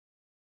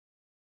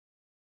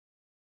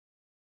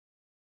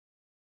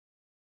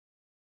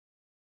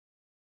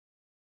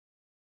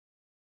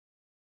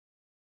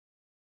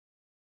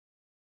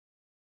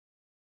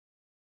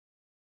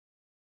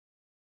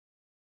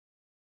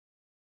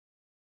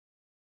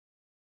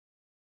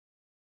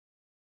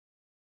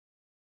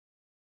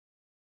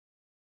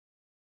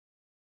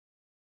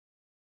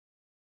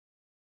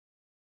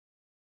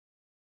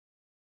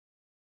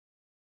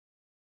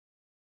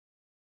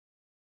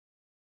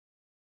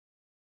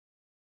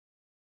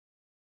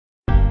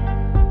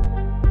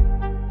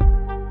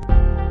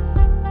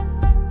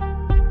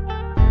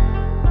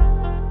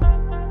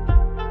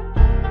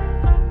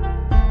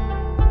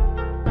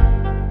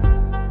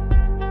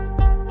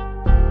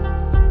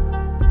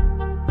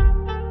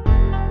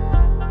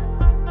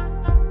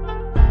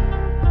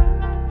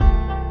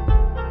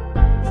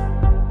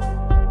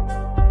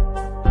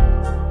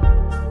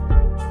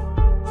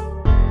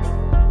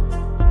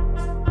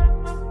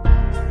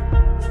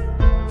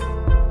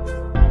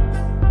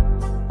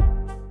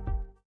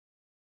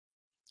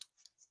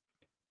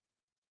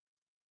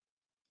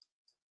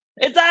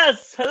It's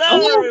us! Hello,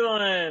 Hello.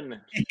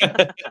 everyone!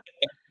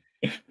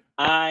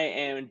 I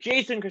am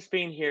Jason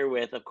Crespin here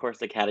with, of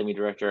course, Academy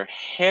Director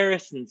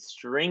Harrison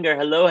Stringer.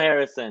 Hello,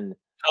 Harrison.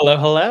 Hello,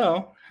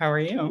 hello. How are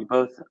We you?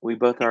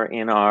 both are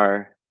in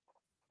our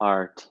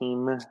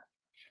team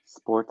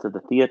sports of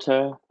the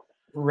theater.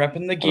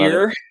 Repping the I love it.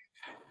 gear.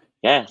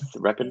 Yes,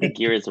 repping the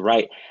gear is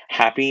right.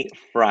 Happy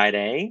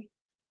Friday.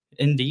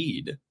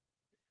 Indeed.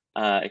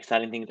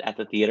 Exciting things at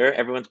the theater.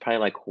 Everyone's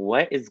probably like,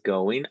 what is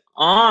going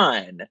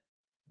on?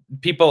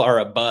 People are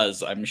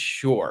abuzz, I'm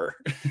sure.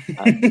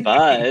 A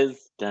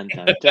buzz. Dun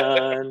dun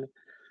dun.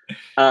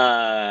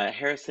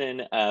 Harrison,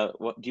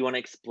 do you want to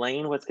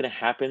explain what's going to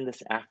happen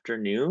this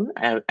afternoon?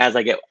 As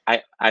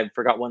I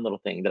forgot one little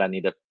thing that I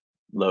need to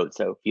load.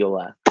 So if you'll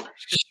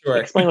Sure.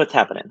 explain what's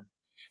happening.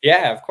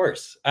 Yeah, of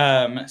course.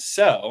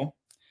 So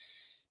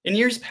in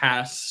years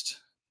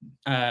past,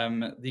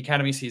 the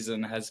Academy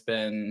season has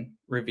been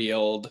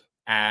revealed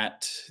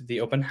at the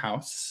open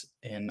house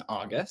in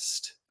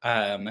August.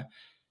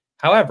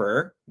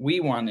 However, we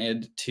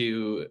wanted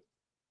to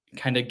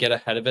kind of get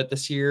ahead of it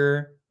this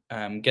year,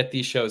 get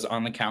these shows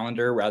on the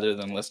calendar rather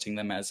than listing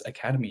them as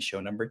Academy Show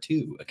number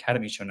 2,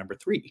 Academy Show number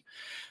 3.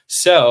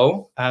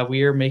 So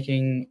we are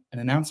making an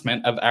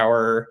announcement of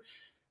our,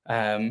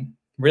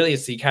 really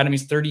it's the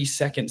Academy's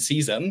 32nd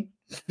season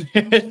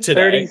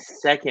today.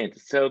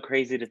 32nd. So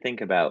crazy to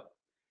think about.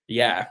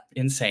 Yeah,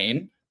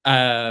 insane.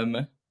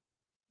 That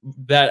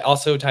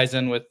also ties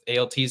in with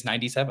ALT's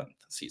 97th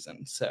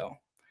season. So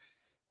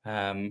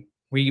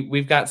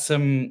we've got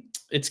some.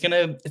 It's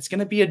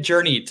gonna be a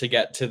journey to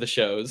get to the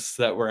shows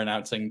that we're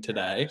announcing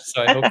today.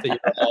 So I hope that you're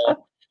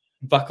all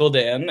buckled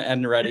in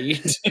and ready.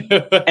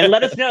 And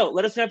let us know.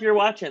 Let us know if you're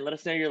watching. Let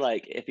us know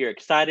if you're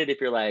excited, if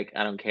you're like,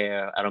 I don't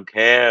care,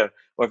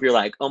 or if you're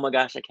like, oh my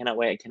gosh, I cannot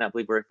wait, I cannot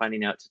believe we're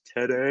finding out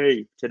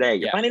today. You're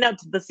Yeah. finding out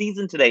the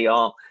season today,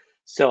 y'all.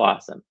 So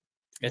awesome.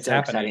 It's so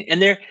happening. Exciting.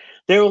 And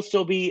there will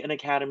still be an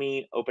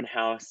Academy open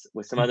house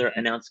with some other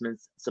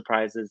announcements,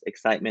 surprises,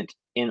 excitement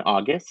in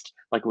August,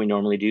 like we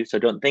normally do. So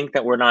don't think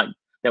that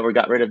we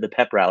got rid of the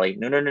pep rally.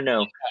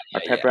 No.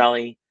 Our pep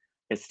rally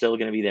is still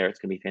going to be there. It's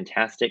going to be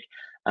fantastic.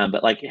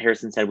 But like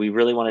Harrison said, we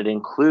really wanted to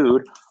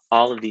include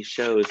all of these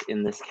shows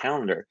in this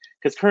calendar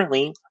because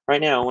currently,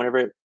 right now,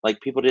 whenever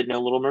people didn't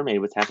know Little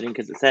Mermaid was happening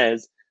because it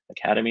says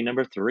Academy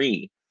number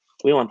 3.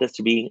 We want this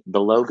to be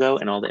the logo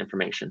and all the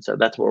information. So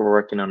that's what we're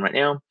working on right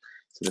now.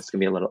 So this is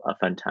gonna be a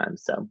fun time.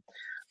 So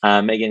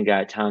Megan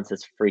Guy Town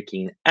says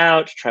freaking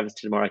out. Travis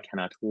tomorrow, I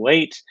cannot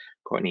wait.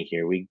 Courtney,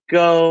 here we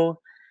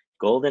go.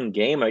 Golden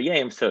Gamer, yay!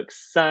 I'm so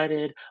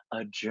excited.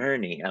 A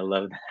journey, I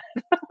love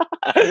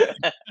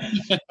that.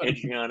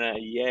 Adriana,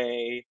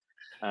 yay.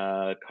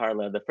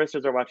 Carla, the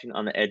firsters are watching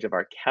on the edge of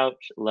our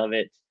couch. Love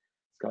it.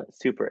 Got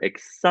super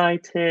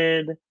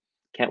excited.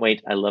 Can't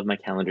wait. I love my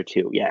calendar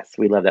too. Yes,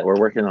 we love that. We're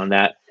working on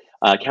that.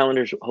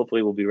 Calendars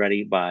hopefully will be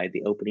ready by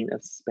the opening of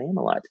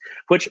Spamalot,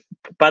 which,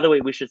 by the way,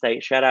 we should say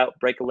shout out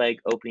Break a Leg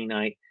opening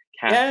night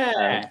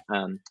cast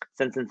of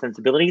Sense and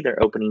Sensibility.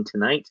 They're opening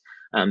tonight.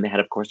 They had,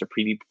 of course, a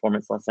preview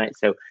performance last night.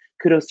 So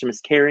kudos to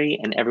Miss Carrie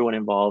and everyone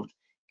involved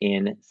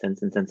in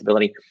Sense and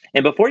Sensibility.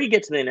 And before you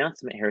get to the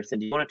announcement, Harrison,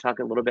 do you want to talk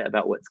a little bit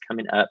about what's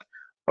coming up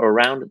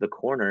around the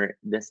corner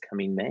this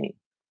coming May?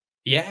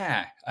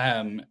 Yeah.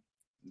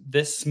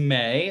 This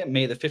May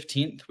the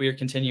 15th, we are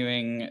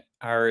continuing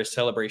our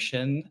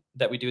celebration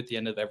that we do at the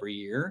end of every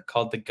year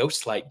called the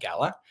Ghostlight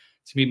Gala.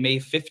 It's going to be May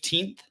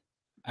 15th,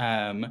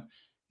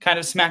 kind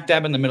of smack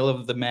dab in the middle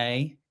of the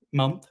May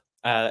month.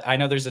 I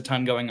know there's a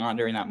ton going on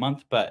during that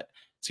month, but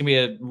it's going to be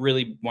a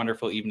really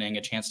wonderful evening,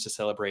 a chance to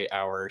celebrate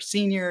our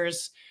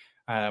seniors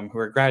who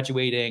are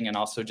graduating and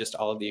also just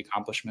all of the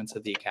accomplishments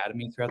of the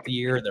Academy throughout the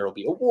year. There will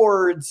be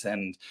awards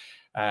and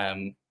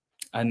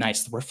a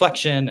nice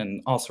reflection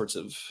and all sorts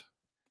of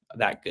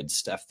that good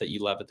stuff that you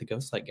love at the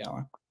Ghostlight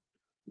Gala.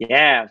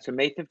 Yeah, so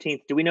May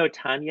 15th. Do we know a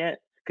time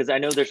yet? Because I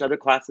know there's other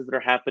classes that are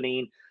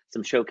happening,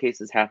 some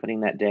showcases happening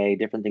that day,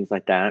 different things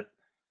like that.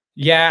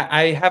 Yeah,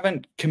 I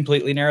haven't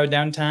completely narrowed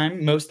down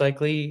time. Most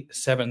likely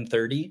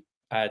 7:30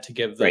 to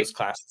give those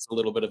classes a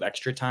little bit of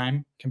extra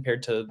time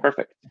compared to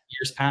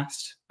years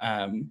past.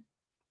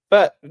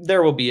 But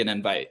there will be an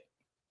invite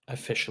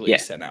officially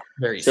sent out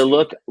very soon.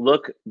 So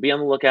be on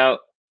the lookout.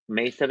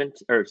 May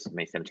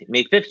 17th,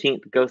 May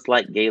 15th,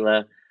 Ghostlight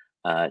Gala.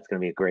 It's going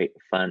to be a great,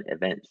 fun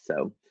event.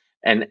 So,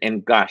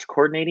 and gosh,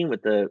 coordinating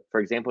with for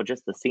example,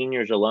 just the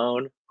seniors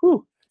alone,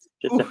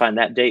 to find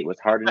that date was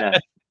hard enough.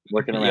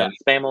 Working around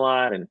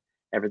Spamalot and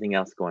everything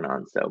else going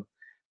on. So,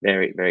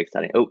 very, very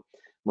exciting. Oh,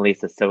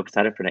 Melissa's so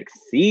excited for next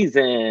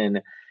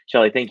season.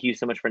 Shelly, thank you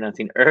so much for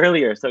announcing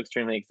earlier. So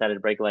extremely excited to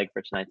break a leg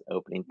for tonight's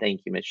opening.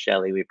 Thank you, Miss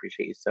Shelly. We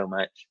appreciate you so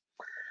much.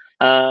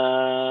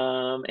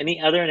 Any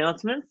other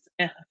announcements?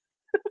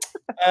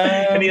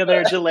 Any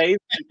other delays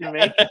you can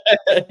make?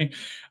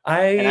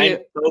 And I'm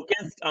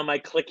focused on my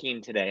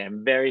clicking today.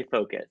 I'm very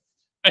focused.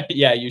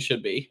 Yeah, you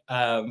should be.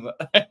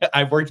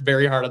 I've worked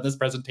very hard on this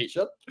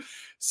presentation.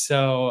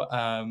 So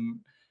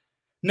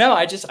No,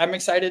 I'm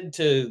excited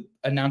to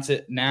announce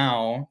it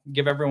now,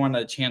 give everyone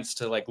a chance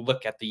to like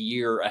look at the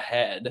year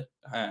ahead,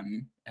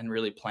 and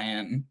really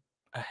plan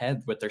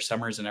ahead with their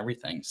summers and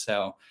everything.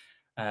 So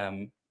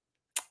um,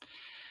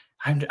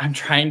 I'm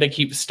trying to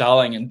keep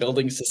stalling and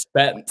building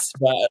suspense,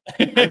 but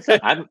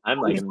I'm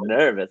like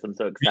nervous. I'm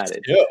so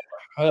excited.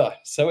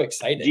 So Do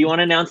exciting. you want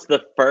to announce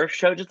the first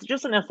show?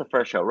 Just announce the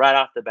first show right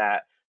off the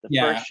bat. The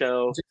first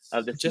show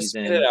of the just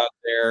season. get it out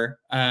there.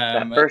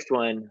 That first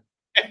one.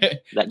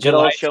 That good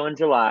July old show in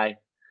July.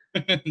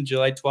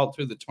 July 12th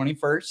through the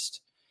 21st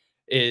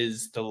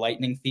is The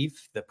Lightning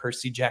Thief, the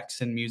Percy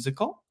Jackson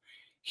musical,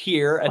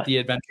 here at the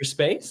Adventure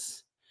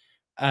Space.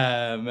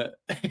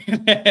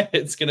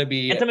 It's gonna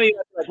be, and some of you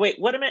are like, wait,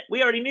 what a minute,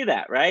 we already knew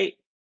that, right?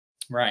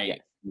 Right. Yes,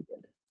 we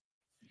did.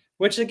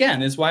 Which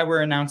again is why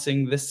we're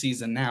announcing this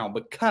season now,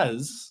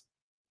 because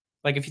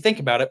like if you think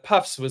about it,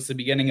 Puffs was the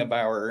beginning of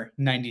our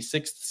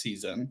 96th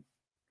season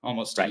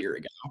almost a year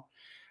ago.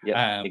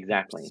 Yeah,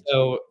 exactly.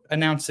 So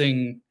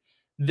announcing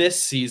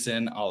this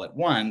season all at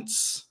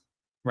once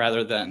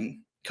rather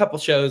than a couple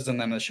shows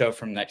and then a show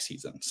from next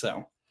season.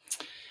 So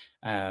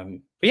but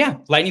yeah,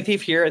 Lightning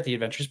Thief here at the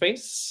Adventure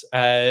Space.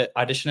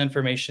 Audition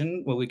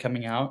information will be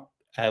coming out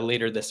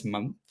later this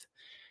month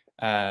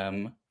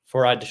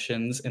for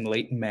auditions in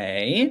late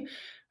May.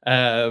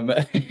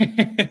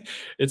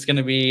 It's going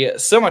to be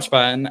so much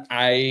fun.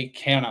 I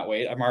cannot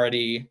wait. I'm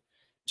already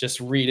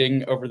just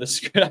reading over the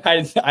script.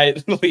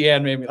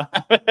 Leanne made me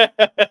laugh.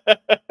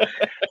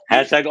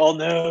 Hashtag all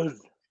knows.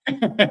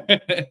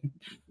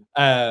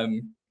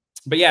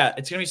 But yeah,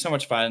 it's going to be so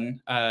much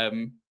fun.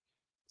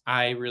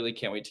 I really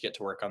can't wait to get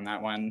to work on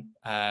that one.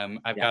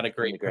 I've got a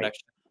great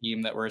production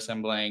team that we're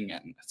assembling,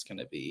 and it's going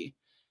to be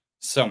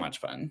so much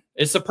fun.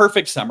 It's the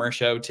perfect summer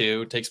show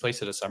too. It takes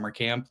place at a summer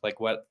camp.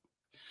 Like what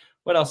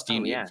else do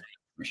you need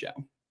for a show?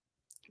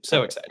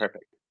 So excited.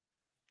 Perfect.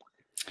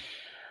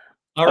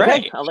 All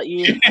right. I'll let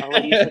you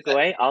click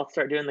away. I'll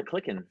start doing the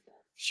clicking.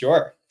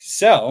 Sure.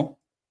 So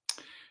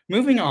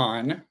moving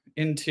on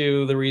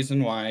into the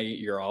reason why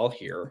you're all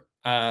here.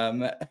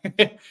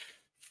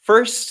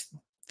 First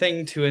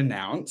thing to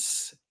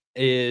announce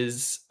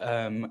is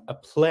a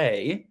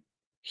play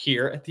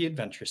here at the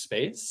Adventure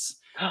Space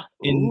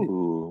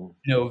in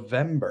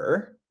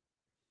November.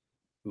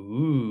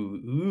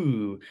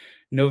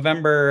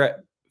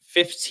 November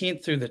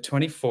 15th through the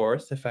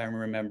 24th, if I'm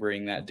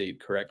remembering that date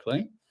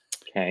correctly.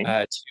 Okay.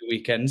 2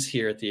 weekends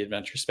here at the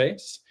Adventure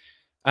Space.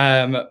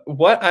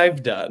 What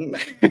I've done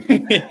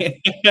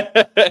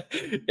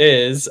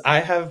is I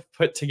have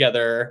put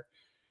together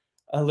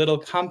a little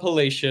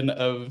compilation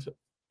of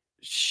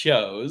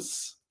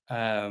shows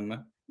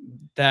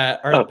that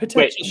are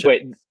potential shows.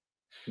 Wait.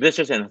 This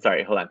just in.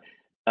 Sorry, hold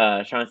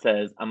on. Sean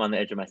says, I'm on the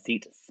edge of my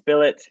seat.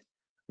 Spill it.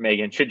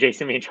 Megan, should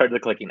Jason be in charge of the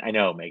clicking? I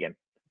know, Megan.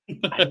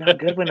 I'm not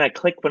good when I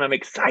click when I'm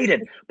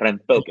excited, but I'm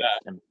focused.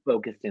 Yeah. I'm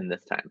focused in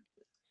this time.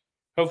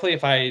 Hopefully,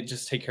 if I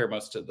just take care of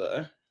most of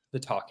the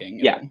talking.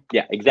 Yeah,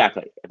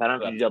 exactly. If I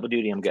don't have to do double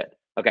duty, I'm good.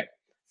 Okay.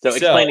 So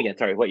explain again.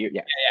 Sorry, what you're.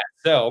 Yeah.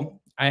 So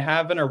I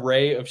have an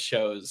array of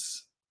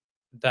shows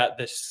that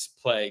this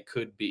play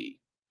could be.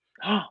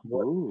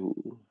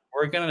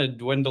 We're going to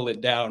dwindle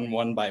it down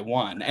one by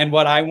one. And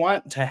what I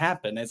want to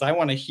happen is I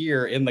want to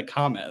hear in the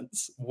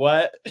comments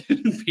what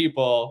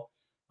people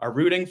are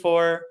rooting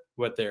for,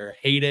 what they're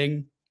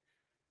hating.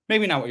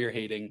 Maybe not what you're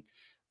hating,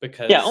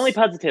 because only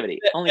positivity.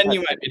 Then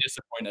you might be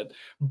disappointed.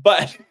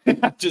 But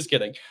I'm just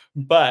kidding.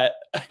 But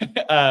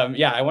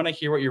I want to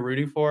hear what you're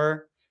rooting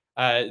for.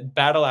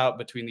 Battle out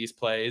between these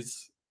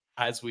plays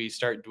as we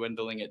start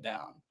dwindling it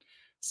down.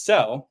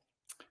 So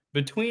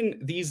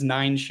between these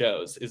 9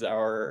 shows is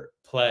our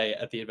play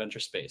at the Adventure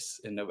Space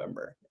in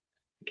November.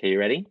 Okay, you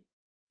ready?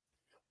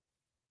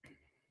 Do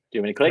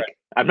you want me to click? Right.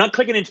 I'm not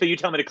clicking until you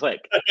tell me to click.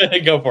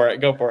 Go for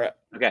it.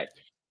 Okay.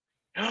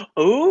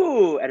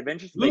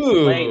 Adventure Space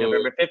play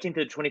November 15th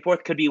to the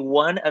 24th could be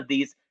one of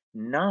these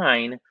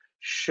 9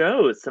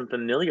 shows. Some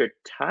familiar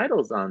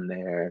titles on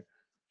there.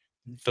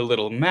 The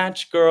Little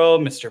Match Girl,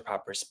 Mr.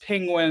 Popper's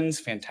Penguins,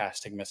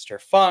 Fantastic Mr.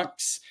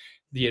 Fox,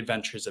 The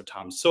Adventures of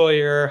Tom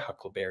Sawyer,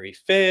 Huckleberry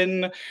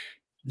Finn,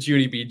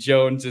 Judy B.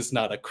 Jones is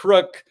Not a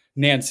Crook,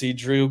 Nancy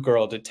Drew,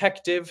 Girl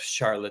Detective,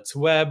 Charlotte's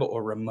Web,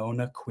 or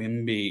Ramona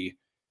Quimby.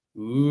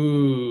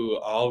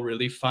 All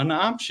really fun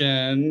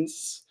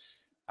options.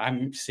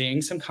 I'm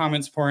seeing some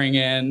comments pouring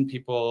in,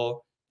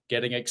 people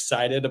getting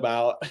excited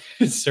about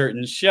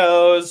certain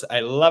shows. I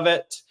love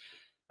it.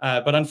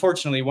 But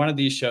unfortunately, one of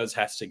these shows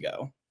has to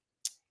go.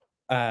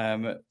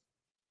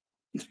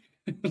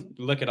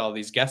 Look at all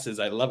these guesses.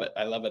 I love it.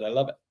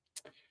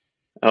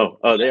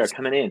 Oh, they are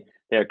coming in.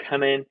 They're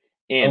coming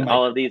in.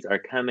 All of these are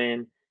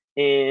coming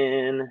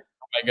in.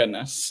 Oh my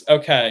goodness.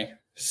 Okay.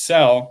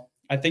 So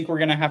I think we're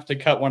going to have to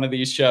cut one of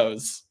these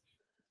shows.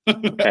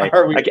 Okay.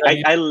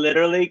 I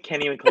literally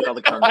can't even click all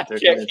the comments.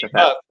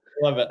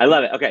 Love it. I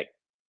love it. Okay.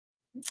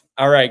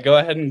 All right. Go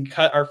ahead and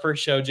cut our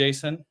first show,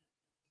 Jason.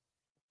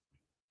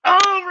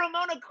 Oh,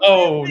 Ramona Quimby.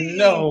 Oh,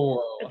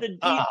 no. It's a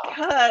deep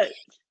cut.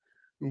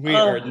 We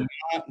are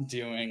not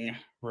doing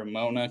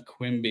Ramona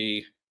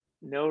Quimby.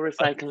 No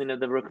recycling of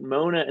the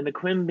Ramona and the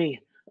Quimby.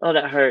 Oh,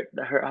 that hurt.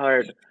 That hurt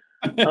hard.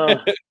 Oh,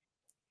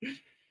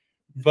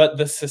 But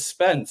the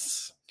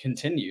suspense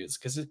continues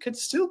because it could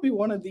still be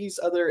one of these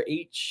other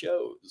 8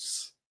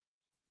 shows.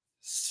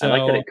 I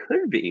like that So it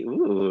could be.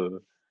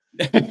 Ooh.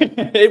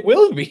 it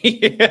will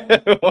be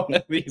one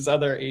of these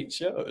other 8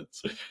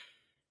 shows.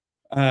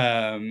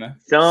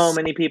 So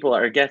many people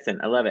are guessing.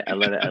 I love it. I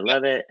love it. I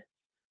love it.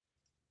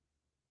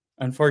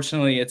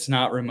 Unfortunately, it's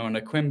not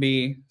Ramona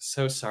Quimby.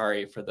 So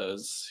sorry for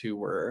those who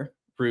were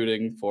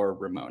rooting for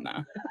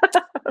Ramona.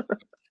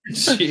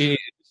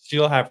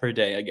 She'll have her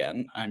day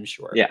again, I'm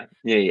sure. Yeah.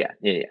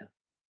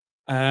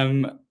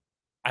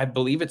 I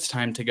believe it's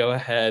time to go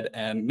ahead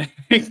and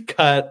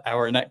cut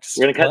our next.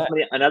 We're gonna cut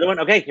another one.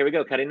 Okay, here we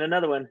go. Cutting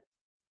another one.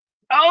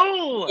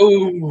 Oh,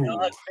 no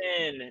Huck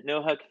Finn.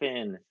 No Huck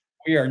Finn.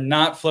 We are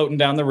not floating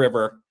down the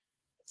river.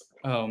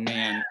 Oh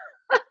man.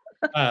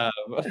 I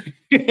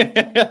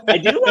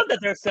do love that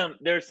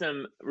there's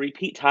some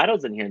repeat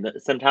titles in here.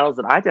 Some titles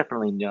that I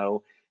definitely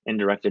know and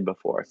directed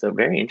before. So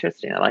very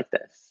interesting. I like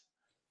this.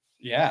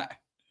 Yeah.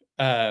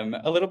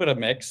 A little bit of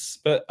mix,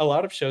 but a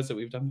lot of shows that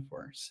we've done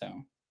before.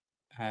 So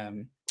a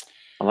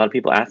lot of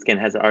people asking,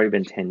 has it already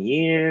been 10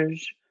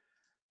 years?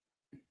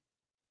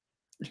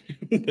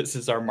 This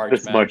is our March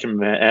Madness. March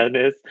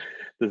Madness.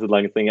 This is the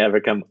longest thing ever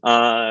come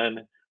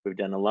on. We've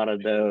done a lot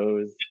of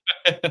those.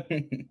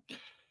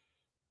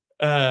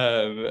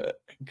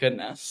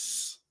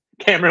 Goodness.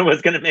 Cameron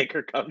was gonna make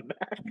her come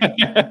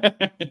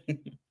back.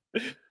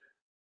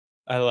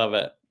 I love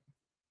it.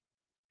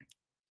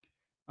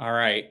 All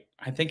right.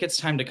 I think it's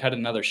time to cut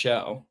another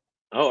show.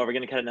 Oh, are we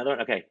gonna cut another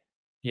one? Okay.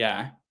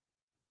 Yeah.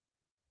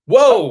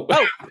 Whoa!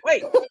 Oh,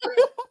 wait.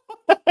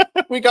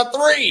 We got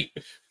 3.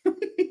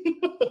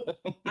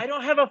 I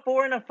don't have a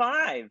 4 and a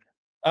 5.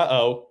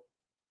 Uh-oh.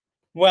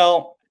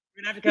 Well,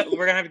 we're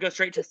gonna have to go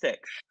straight to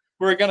 6.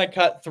 We're gonna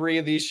cut 3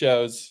 of these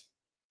shows.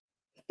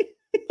 Yeah,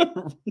 we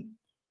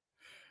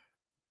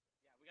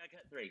gotta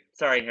cut 3.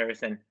 Sorry,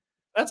 Harrison.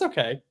 That's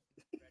okay.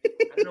 I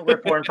don't know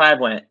where 4 and 5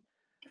 went.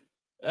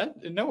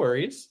 No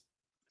worries.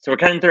 So we're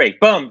cutting 3.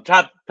 Boom.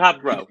 Top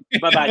row.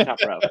 Bye-bye, top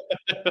row.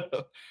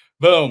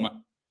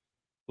 Boom.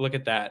 Look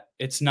at that.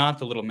 It's not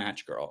the Little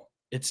Match Girl.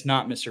 It's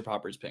not Mr.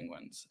 Popper's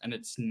Penguins. And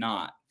it's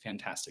not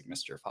Fantastic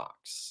Mr.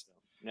 Fox.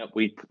 Nope.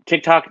 We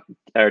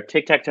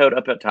tic-tac-toed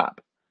up at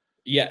top.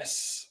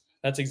 Yes.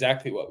 That's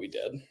exactly what we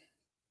did.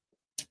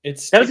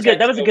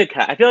 That was a good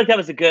cut. I feel like that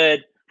was a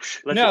good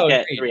let's just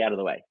get agreed. 3 out of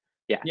the way.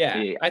 Yeah.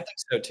 I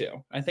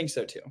think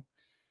so too.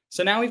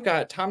 So now we've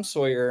got Tom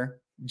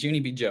Sawyer,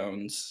 Junie B.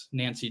 Jones,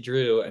 Nancy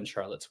Drew, and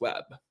Charlotte's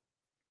Web.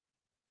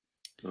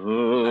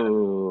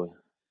 Ooh.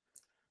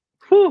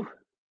 Whew.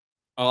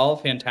 All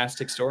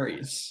fantastic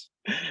stories.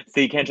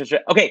 So you can't just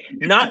okay.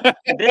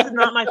 This is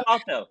not my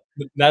fault though.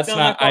 That's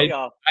not my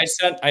fault,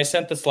 I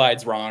sent the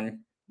slides wrong.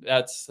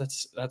 That's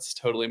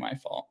totally my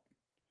fault.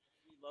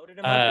 We loaded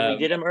them up and we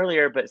did them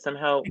earlier, but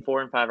somehow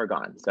 4 and 5 are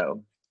gone.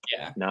 So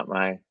yeah, not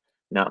my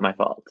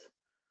fault.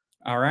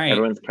 All right.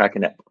 Everyone's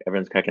cracking up.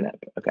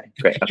 Okay,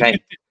 great.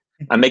 Okay.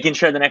 I'm making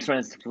sure the next one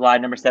is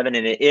slide number 7,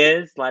 and it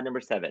is slide number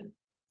 7.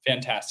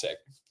 Fantastic.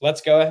 Let's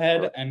go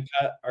ahead and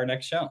cut our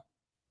next show.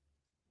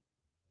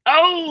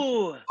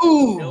 Oh!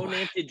 Ooh! No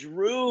Nancy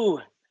Drew.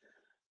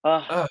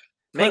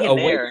 Megan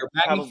away your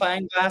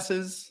magnifying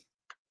glasses.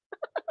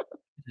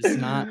 It's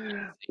not.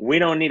 We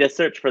don't need a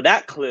search for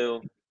that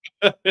clue.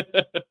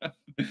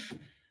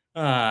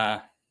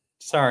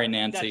 Sorry,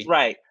 Nancy. That's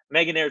right.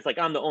 Megan Ayer's like,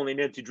 I'm the only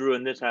Nancy Drew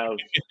in this house.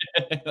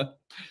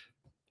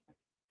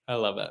 I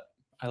love it.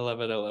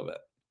 Okay,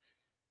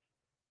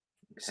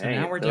 so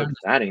now we're so down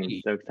exciting.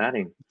 To so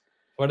exciting.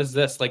 What is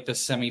this? Like the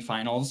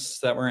semifinals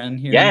that we're in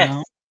here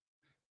now?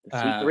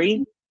 Yes.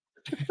 3?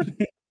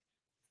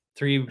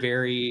 3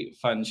 very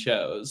fun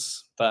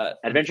shows. But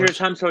Adventures of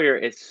Tom Sawyer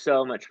is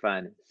so much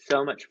fun.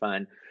 So much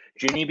fun.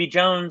 Junie B.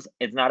 Jones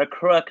is not a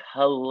crook.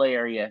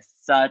 Hilarious.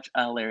 Such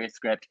a hilarious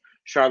script.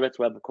 Charlotte's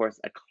Web, of course,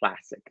 a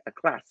classic.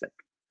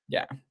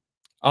 Yeah.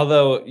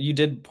 Although you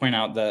did point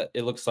out that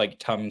it looks like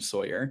Tom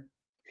Sawyer.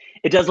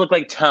 It does look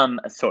like Tom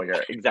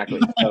Sawyer, exactly.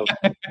 So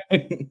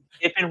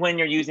if and when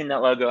you're using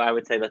that logo, I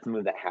would say let's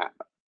move that hat.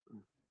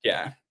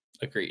 Yeah,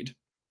 agreed.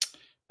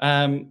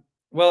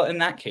 Well, in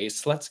that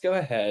case, let's go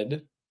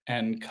ahead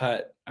and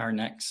cut our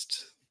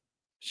next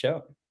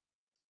show.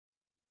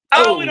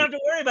 Oh, we don't have to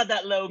worry about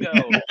that logo.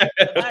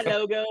 That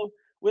logo.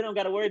 We don't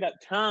got to worry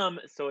about Tom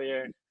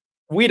Sawyer.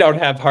 We don't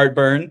have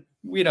heartburn.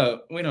 We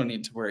don't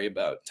need to worry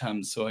about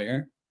Tom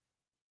Sawyer.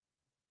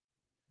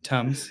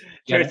 Tums.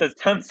 Jerry says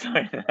Tom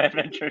Sawyer,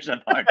 Adventures of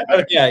Heartburn.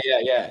 Oh, yeah.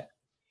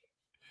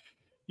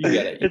 You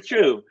get it. It's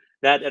true.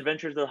 That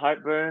Adventures of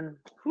Heartburn,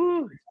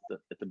 whew,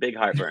 it's a big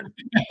heartburn.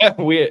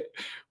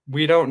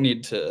 We don't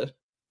need to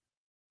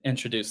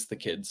introduce the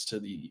kids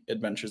to the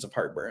Adventures of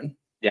Heartburn.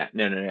 Yeah,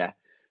 no.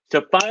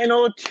 So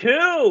final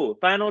two.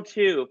 I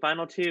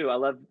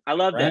love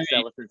this.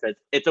 Ellison says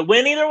it's a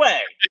win either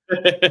way.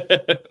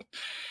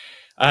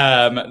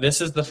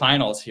 This is the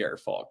finals here,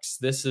 folks.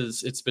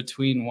 It's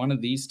between one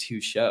of these 2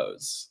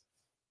 shows.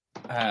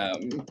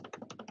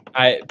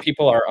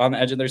 People are on the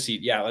edge of their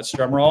seat. Yeah, let's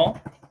drum roll.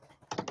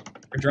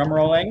 We're drum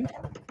rolling.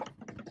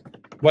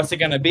 What's it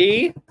gonna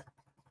be?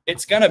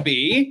 It's gonna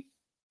be.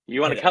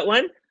 You want to cut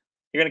one?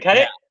 You're gonna cut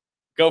it?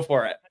 Go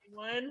for it.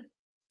 One.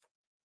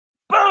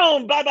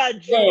 Boom! Bye bye,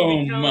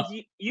 Jamie Boom.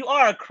 Jones. You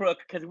are a crook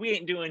because we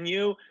ain't doing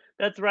you.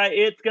 That's right.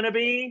 It's gonna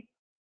be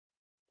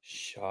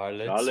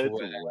Charlotte's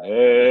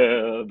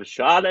Web.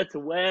 Charlotte's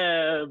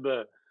Web.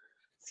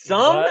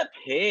 Some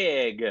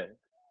pig.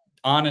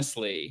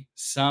 Honestly,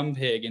 some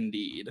pig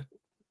indeed.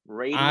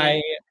 Radiant.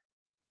 I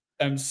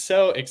am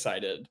so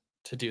excited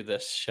to do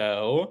this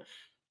show.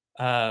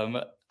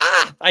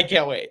 I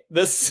can't wait.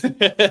 This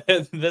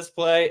this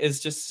play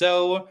is just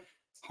so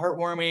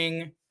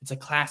heartwarming. It's a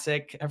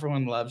classic.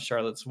 Everyone loves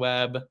Charlotte's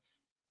Web.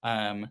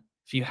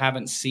 If you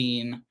haven't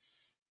seen,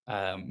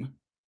 like,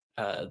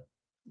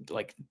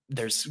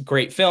 there's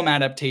great film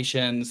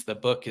adaptations. The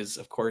book is,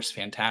 of course,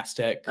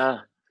 fantastic.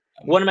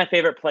 One of my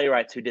favorite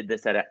playwrights who did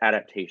this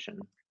adaptation.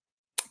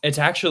 It's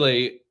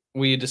actually,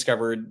 we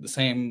discovered the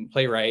same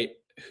playwright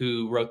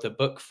who wrote the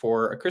book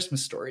for A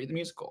Christmas Story, the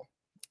musical.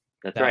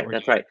 That's right.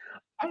 That's right.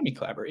 Academy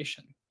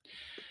collaboration.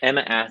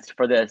 Emma asked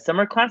for the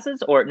summer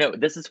classes, or no,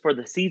 this is for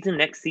the season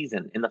next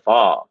season in the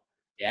fall.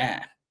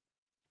 Yeah.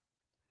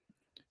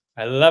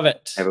 I love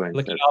it. Everyone's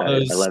Look so at all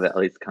those. I love it.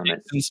 All these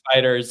comments and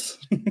spiders.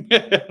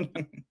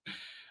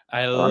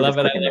 I love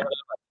it.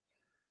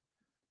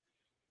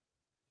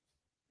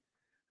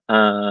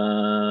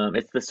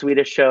 It's the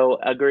sweetest show.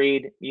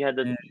 Agreed. You had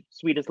the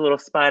sweetest little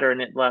spider in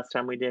it last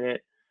time we did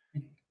it.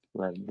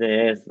 Love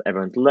this.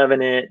 Everyone's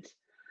loving it.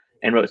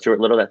 And wrote Stuart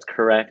Little. That's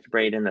correct.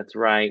 Braden, that's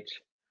right.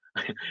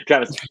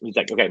 Travis, he's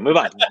like, okay, move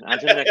on. On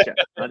to the next show.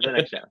 On to the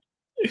next show.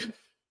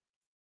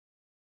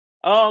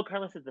 Oh,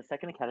 Carlos is the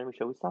second Academy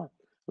show we saw.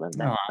 Love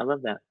that. I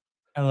love that.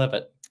 I love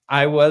it.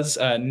 I was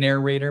a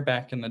narrator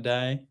back in the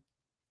day.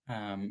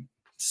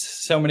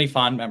 So many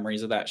fond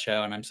memories of that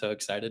show, and I'm so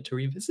excited to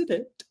revisit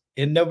it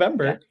in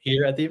November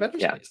here at the Adventure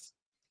Space.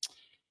 It's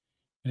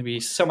going to be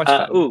so much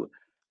fun. Ooh,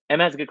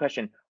 Emma has a good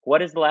question.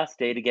 What is the last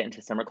day to get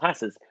into summer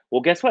classes?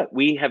 Well, guess what?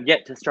 We have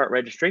yet to start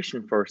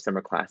registration for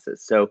summer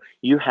classes. So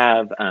you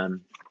have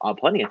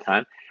plenty of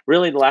time.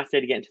 Really, the last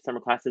day to get into summer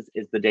classes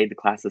is the day the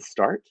classes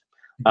start.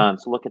 So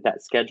look at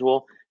that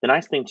schedule. The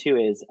nice thing, too,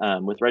 is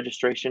with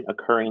registration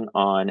occurring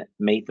on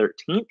May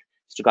 13th,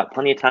 still got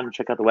plenty of time to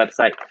check out the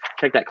website,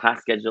 check that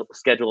class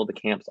schedule, the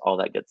camps, all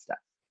that good stuff.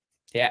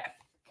 Yeah.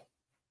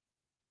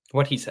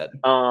 What he said.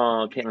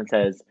 Oh, Caitlin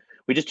says,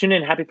 we just tuned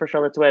in. Happy for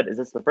Charlotte's Web. Is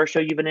this the first show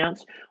you've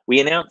announced?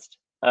 We announced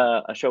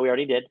a show we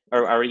already did,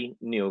 or already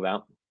knew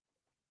about.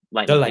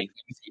 Lightning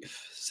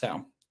Thief.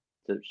 So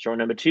show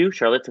number 2,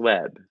 Charlotte's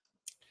Web.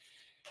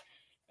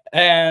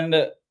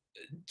 And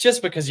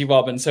just because you've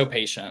all been so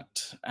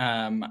patient,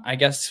 I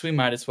guess we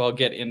might as well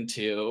get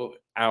into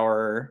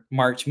our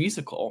March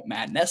musical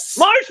madness.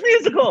 March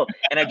musical!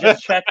 And I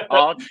just checked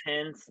all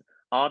 10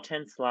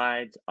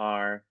 slides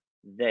are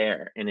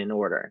there and in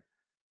order.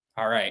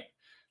 All right.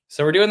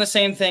 So we're doing the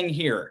same thing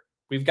here.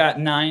 We've got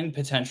 9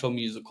 potential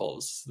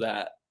musicals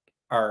that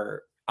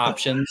are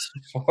options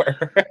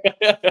for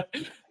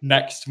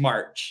next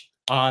March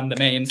on the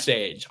main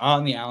stage,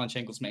 on the Alan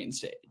Shankles main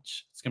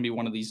stage. It's going to be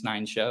one of these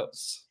 9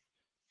 shows.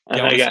 Oh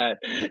my God.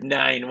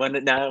 9. One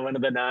of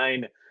the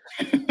 9.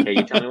 Okay,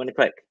 you tell me when to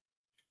click.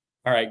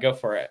 All right, go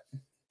for it.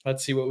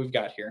 Let's see what we've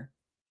got here.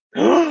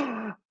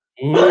 Oh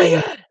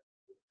my God.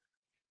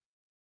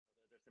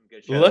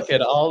 Look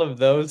at all of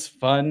those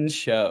fun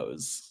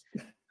shows.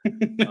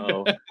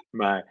 Oh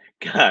my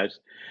gosh.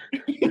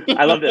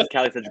 I love this.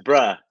 Callie says,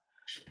 bruh,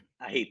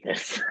 I hate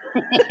this.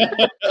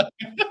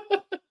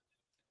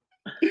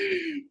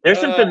 There's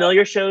some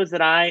familiar shows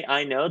that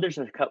I know. There's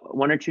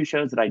one or two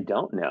shows that I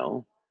don't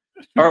know.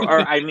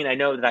 Or I mean, I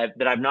know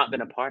that I've not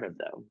been a part of,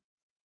 though.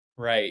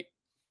 Right.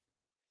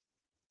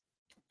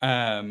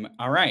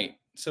 All right.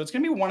 So it's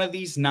gonna be one of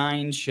these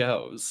 9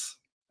 shows.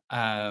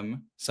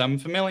 Some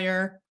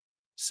familiar,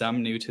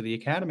 some new to the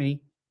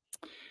Academy.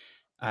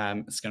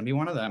 It's gonna be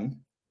one of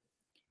them.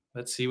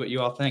 Let's see what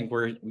you all think.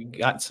 We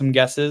got some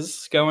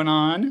guesses going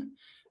on.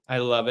 I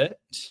love it.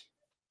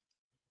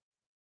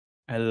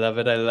 I love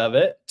it. I love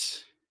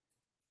it.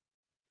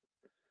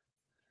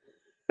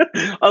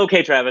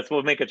 Okay, Travis,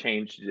 we'll make a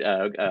change.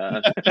 I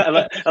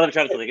love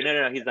Travis. Like,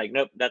 no. He's like,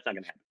 nope, that's not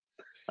gonna happen.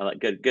 I like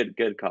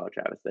good call,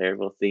 Travis. There,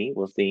 we'll see.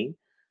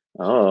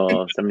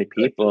 Oh, so many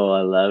people.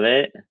 I love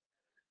it.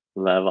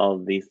 Love all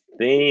of these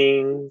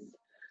things.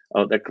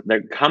 Oh,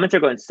 their comments are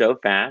going so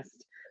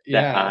fast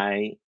that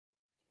I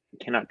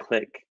cannot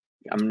click.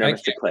 I'm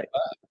nervous to click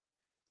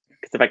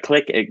because if I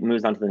click, it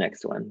moves on to the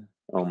next one.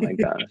 Oh my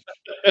gosh!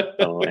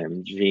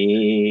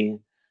 OMG!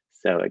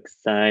 So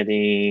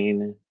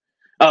exciting.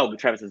 Oh,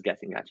 Travis is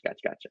guessing.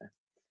 Gotcha.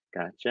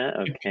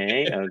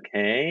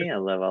 Okay. I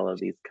love all of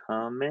these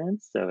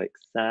comments. So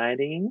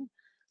exciting.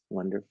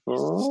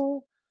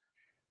 Wonderful.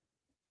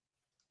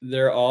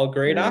 They're all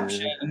great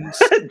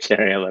options.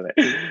 Jerry, I love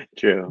it.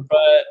 True.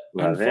 But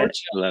love it.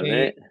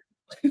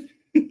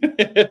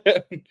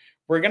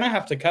 We're going to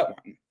have to cut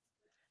one.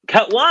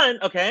 Cut one?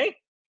 Okay.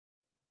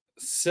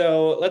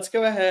 So let's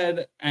go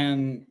ahead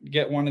and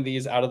get one of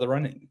these out of the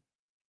running.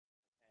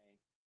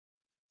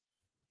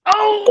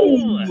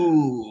 Oh!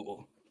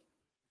 Ooh.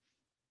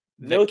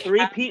 No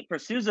three-peat for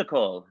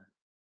Seussical.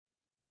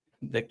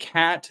 The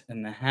Cat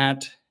in the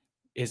Hat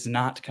is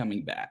not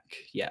coming back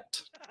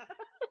yet.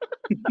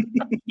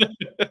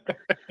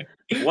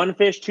 One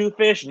fish, two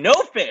fish, no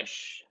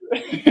fish.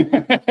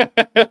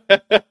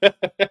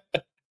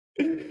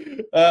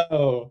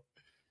 Oh,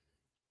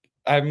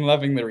 I'm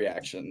loving the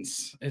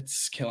reactions.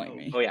 It's killing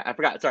me. Oh yeah, I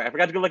forgot. Sorry, I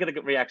forgot to go look at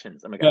the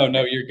reactions. Oh my god.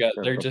 No, you're good.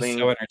 They're just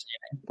so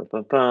entertaining. Bump,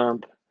 bump,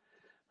 bump.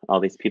 All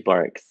these people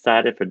are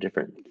excited for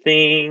different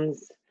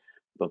things.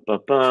 Bump,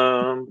 bump,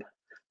 bump.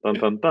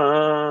 Bump, bump,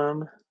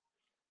 bump.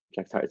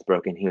 Jack's heart is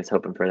broken. He was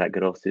hoping for that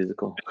good old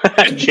Seussical.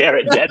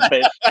 Jared, dead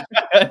fish.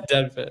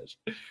 Dead fish.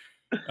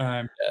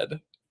 I'm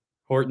dead.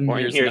 Horton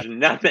here's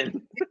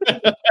nothing.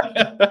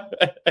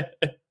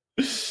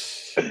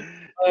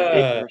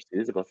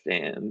 Seussical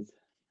stands.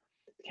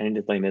 Can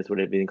display this would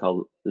it be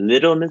called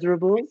Little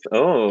Miserables?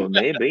 Oh,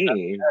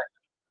 maybe.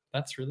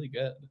 That's really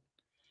good.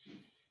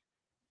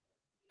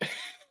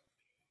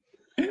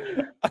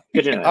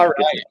 Good to know. All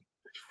right.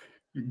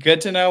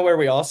 Good to know where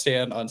we all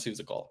stand on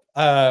Seussical.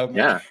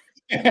 Yeah.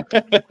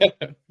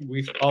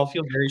 We all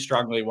feel very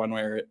strongly one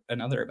way or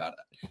another about it.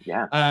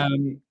 Yeah.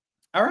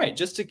 All right,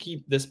 just to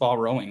keep this ball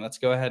rolling, let's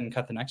go ahead and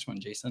cut the next one,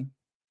 Jason.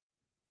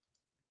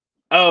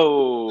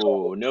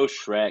 Oh, no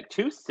Shrek.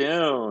 Too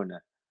soon.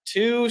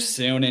 Too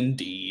soon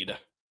indeed.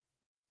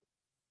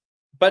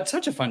 But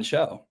such a fun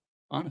show,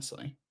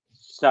 honestly.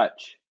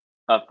 Such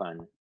a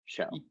fun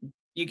show.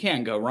 You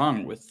can't go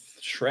wrong with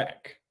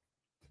Shrek.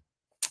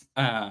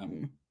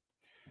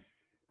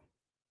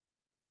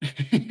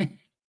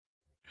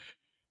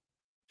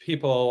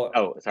 People.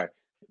 Oh, sorry.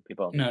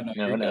 People. No,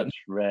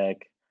 Shrek.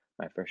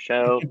 My first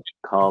show.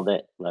 Called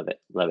it. Love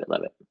it. Love it.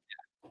 Love it.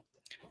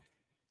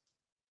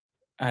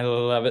 I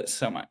love it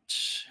so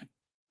much.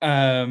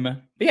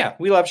 But yeah,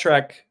 we love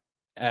Shrek.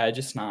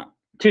 Just not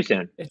too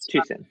soon. It's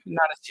too soon.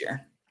 Not this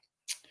year.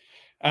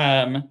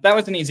 That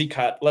was an easy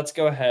cut. Let's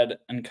go ahead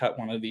and cut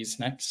one of these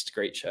next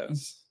great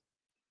shows.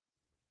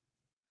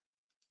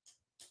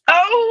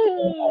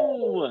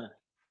 Oh!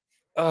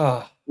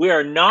 We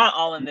are not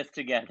all in this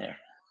together.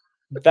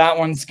 That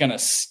one's gonna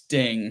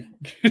sting.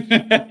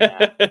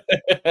 Yeah.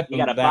 You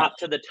gotta bop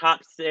to the top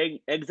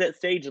exit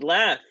stage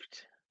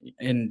left.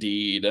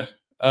 Indeed.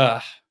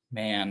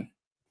 Man.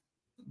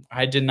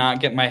 I did not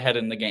get my head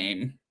in the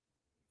game.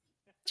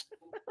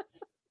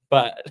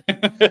 But I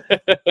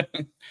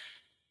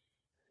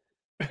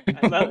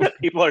love that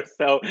people are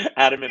so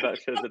adamant about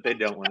shows that they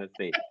don't want to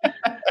see.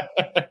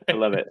 I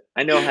love it.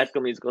 I know High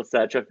School Musical is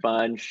such a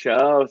fun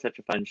show. Such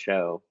a fun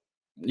show.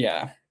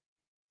 Yeah.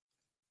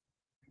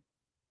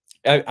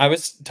 I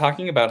was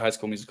talking about High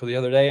School Musical the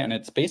other day, and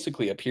it's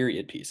basically a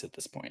period piece at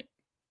this point.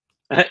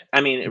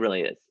 I mean, it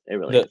really is. It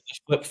really is. The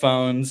flip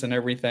phones and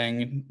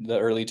everything, the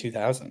early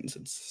 2000s.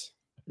 It's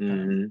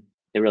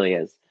it really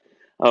is.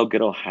 Oh,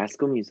 good old High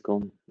School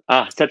Musical.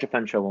 Such a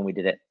fun show when we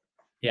did it.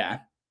 Yeah.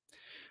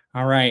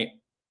 All right.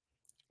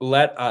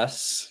 Let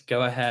us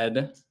go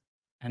ahead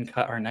and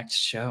cut our next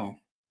show.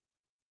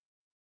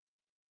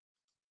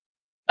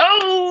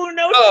 Oh,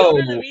 no.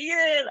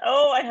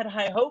 Oh, I had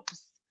high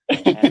hopes.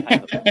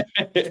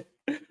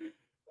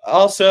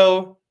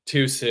 Also,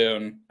 too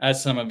soon.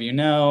 As some of you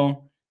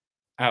know,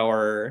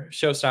 our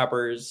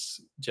showstoppers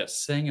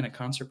just sang in a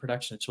concert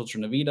production of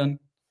Children of Eden.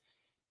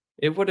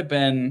 It would have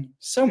been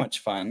so much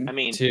fun. I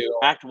mean,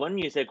 Act 1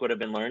 music would have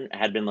been learned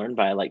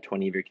by like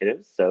 20 of your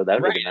kiddos, so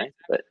that would have been nice.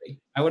 But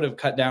I would have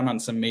cut down on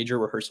some major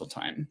rehearsal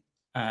time,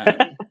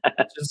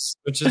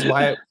 which is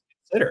why it was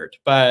considered.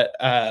 But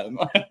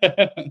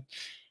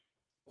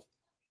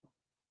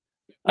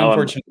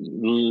unfortunately,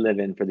 I'm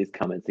living for these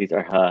comments. These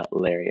are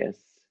hilarious.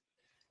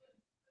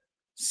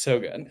 So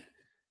good.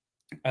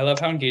 I love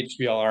how engaged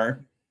we all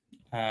are.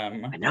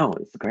 I know,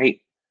 it's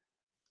great.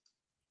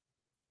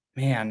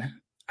 Man,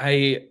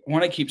 I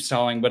want to keep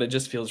stalling, but it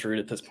just feels rude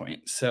at this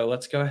point. So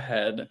let's go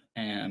ahead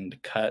and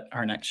cut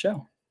our next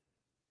show.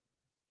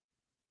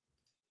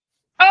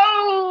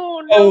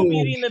 Oh, no,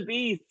 Beauty and the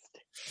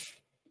Beast.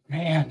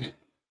 Man.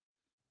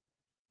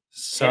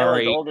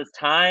 Sorry. Tale as old as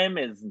time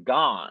is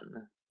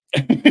gone.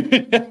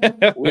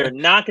 We're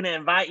not going to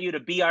invite you to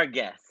be our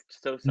guest.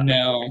 So sorry.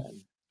 No,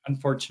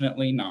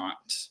 unfortunately not.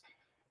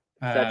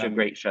 Such a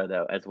great show,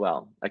 though, as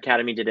well.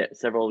 Academy did it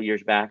several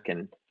years back,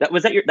 and that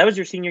was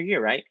your senior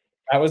year, right?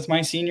 That was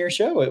my senior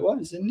show. It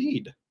was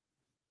indeed.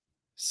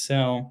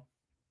 So,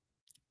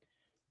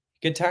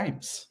 good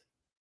times.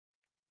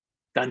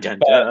 Dun dun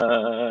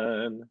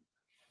dun.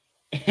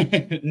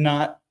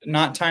 Not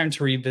time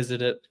to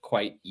revisit it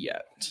quite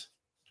yet.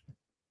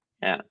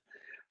 Yeah,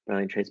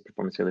 brilliant Trace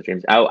performance for the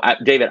dreams. Oh,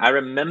 David, I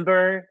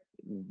remember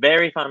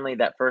very fondly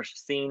that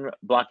first scene,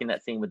 blocking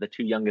that scene with the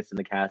two youngest in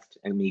the cast,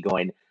 and me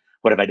going,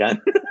 "What have I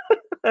done?"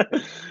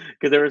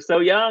 Because they were so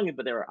young,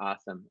 but they were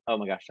awesome. Oh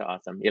my gosh, so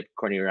awesome. Yep,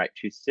 Courtney, you're right.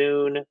 Too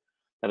soon.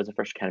 That was the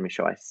first Academy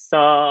show I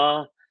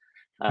saw.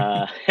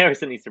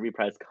 Harrison needs to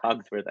reprise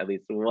Cogsworth at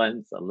least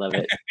once. I love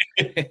it.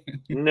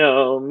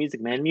 No, Music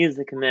Man.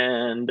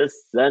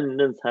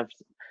 Descendants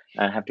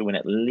have to win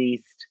at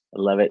least. I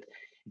love it.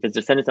 If it's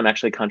Descendants, I'm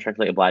actually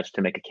contractually obliged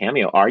to make a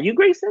cameo. Are you,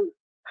 Grayson?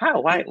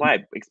 How? Why?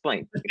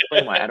 Explain.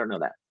 Explain why. I don't know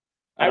that.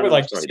 I would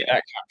like to see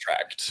that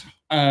contract.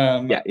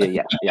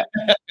 Yeah.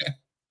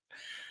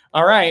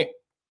 All right.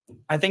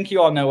 I think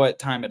you all know what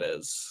time it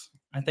is.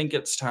 I think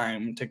it's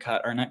time to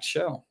cut our next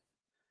show.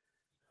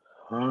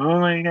 Oh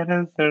my God,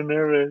 I'm so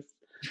nervous.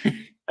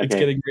 It's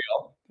getting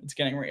real. It's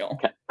getting real.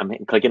 Okay. I'm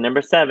clicking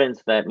number 7,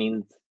 so that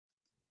means.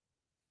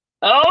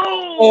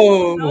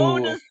 Oh, no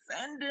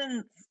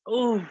Descendants.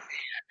 Oh,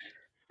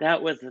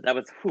 that was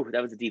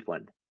a deep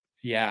one.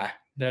 Yeah,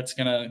 that's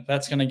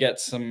gonna get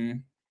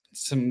some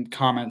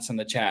comments in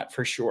the chat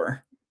for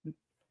sure.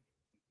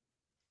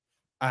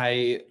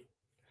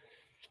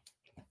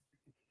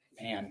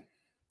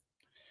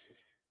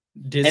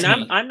 Disney.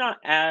 And I'm not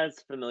as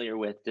familiar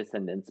with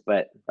Descendants,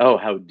 but oh,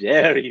 how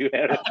dare you,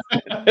 Harrison.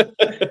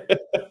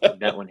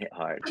 That one hit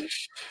hard.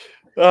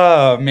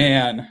 Oh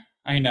man,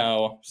 I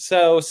know.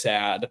 So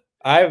sad.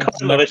 I've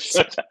never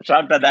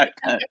shocked at that.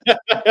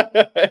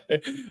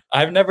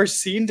 I've never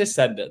seen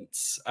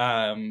Descendants.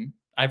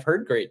 I've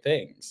heard great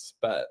things,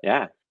 but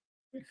yeah.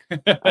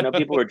 I know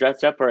people were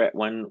dressed up for it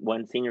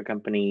one senior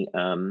company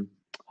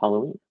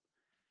Halloween.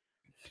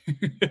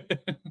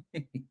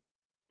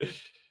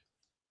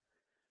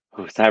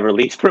 Oh, sigh of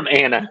relief from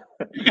Anna.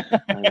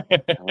 I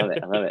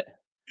love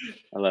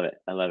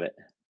it.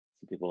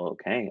 People,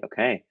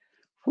 okay.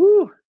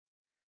 Whew.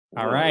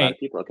 All right.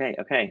 People,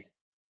 okay.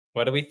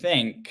 What do we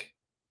think?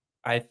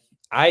 I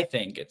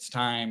think it's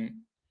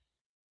time.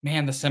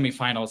 Man, the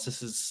semifinals.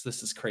 This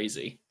is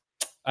crazy.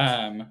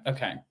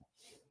 Okay.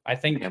 I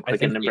think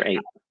number 8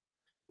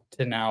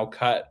 to now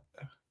cut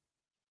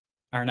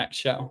our next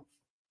show.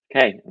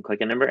 Okay, I'm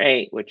clicking number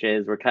 8, which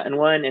is we're cutting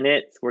one, and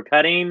we're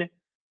cutting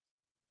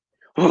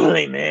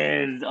Holy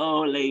Miz.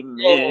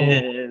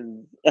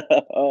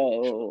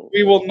 Oh.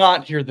 We will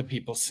not hear the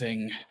people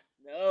sing.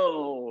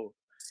 No.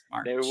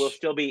 Smart. There will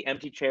still be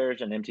empty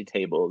chairs and empty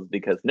tables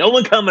because no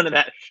one coming to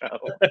that show.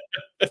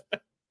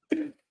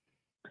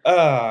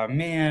 Oh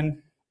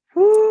man.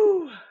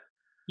 Woo.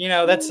 You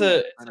know, that's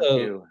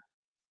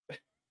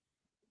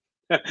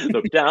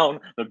Look down.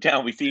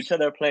 We see each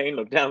other playing.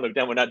 Look down.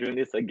 We're not doing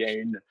this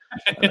again.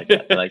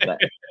 I like that.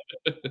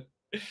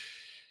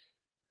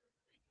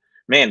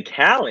 Man,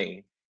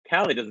 Callie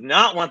does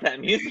not want that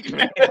music.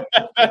 Man.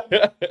 I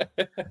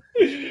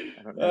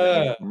don't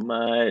know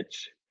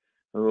much.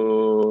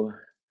 Oh,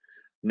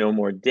 No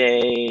More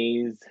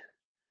Days.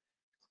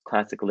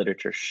 Classic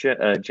literature.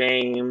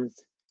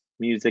 James.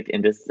 Music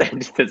and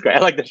Descendants is great. I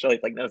like the show.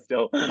 He's like, no,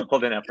 still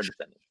holding out for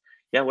Descendants.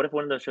 Yeah, what if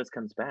one of those shows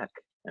comes back?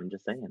 I'm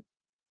just saying.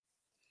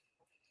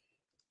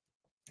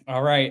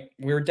 All right,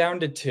 we're down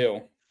to 2.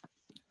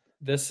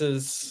 This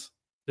is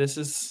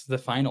the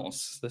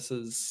finals. This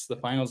is the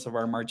finals of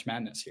our March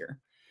Madness here.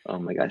 Oh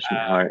my gosh,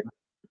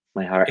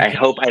 my heart. I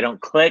hope I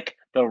don't click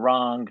the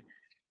wrong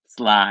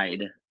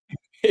slide.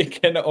 It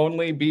can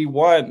only be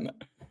one.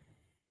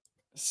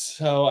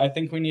 So I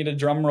think we need a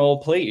drum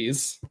roll,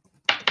 please.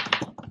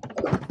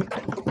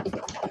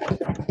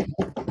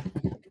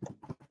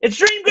 It's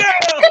Dreamgirl!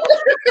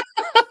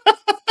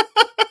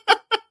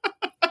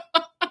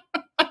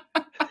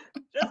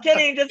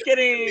 Just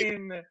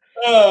kidding.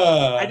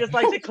 I just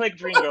like to click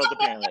Dreamgirls,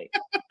 apparently.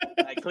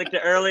 I clicked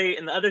it early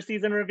in the other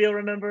season reveal,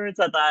 remember?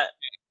 So I thought,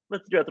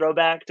 let's do a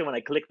throwback to when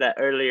I clicked that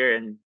earlier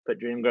and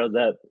put Dreamgirls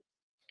up.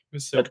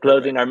 So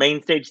closing our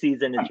main stage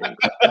season is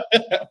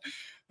Dreamgirls.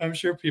 I'm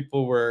sure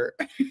people were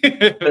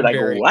They're like,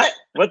 what?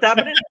 What's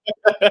happening?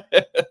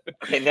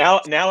 Okay,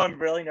 now I'm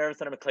really nervous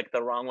that I'm gonna click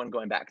the wrong one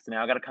going back. So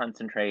now I gotta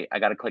concentrate. I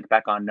gotta click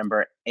back on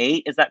number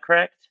 8. Is that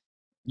correct?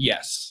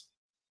 Yes.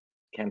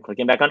 Okay, I'm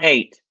clicking back on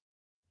 8.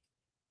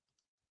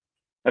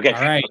 Okay.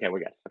 All right. Okay,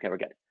 we're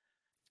good.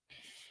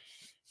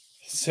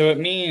 So it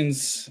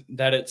means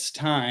that it's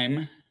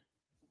time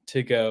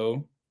to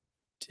go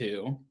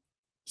to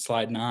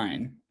slide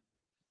 9.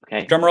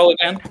 Okay. Drum roll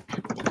again.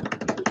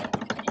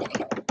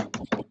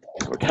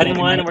 We're cutting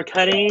one and we're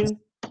cutting.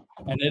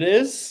 And it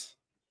is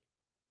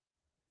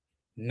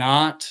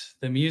not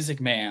the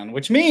Music Man,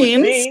 which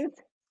means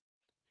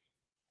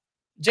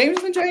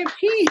James and Giant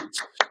Peach.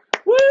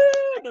 Woo!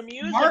 The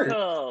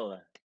musical.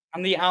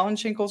 On the Alan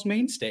Schenkel's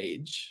main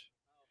stage.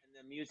 And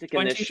the music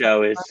in this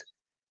show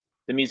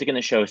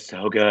is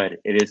so good.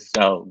 It is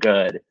so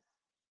good.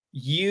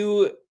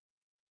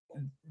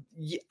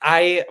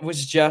 I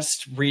was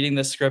just reading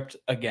the script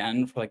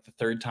again for like the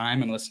 3rd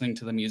time and listening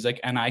to the music,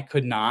 and I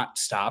could not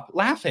stop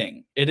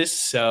laughing. It is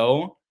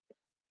so.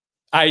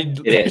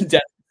 You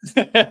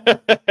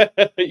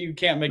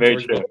can't make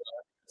George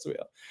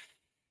Will.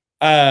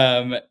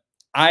 I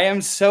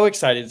am so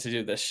excited to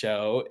do this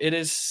show. It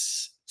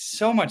is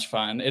so much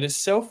fun. It is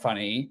so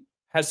funny.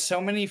 Has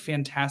so many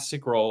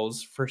fantastic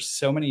roles for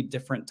so many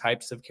different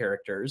types of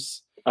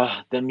characters. Oh,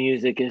 the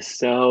music is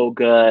so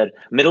good.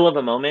 Middle of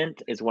a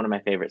Moment is one of my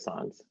favorite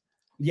songs.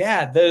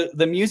 Yeah,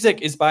 the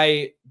music is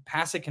by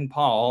Pasek and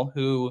Paul,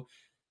 who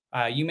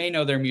you may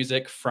know their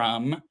music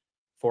from,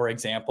 for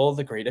example,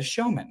 The Greatest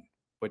Showman,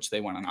 which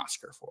they won an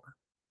Oscar for,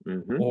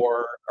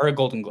 or a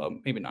Golden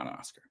Globe, maybe not an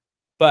Oscar.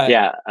 But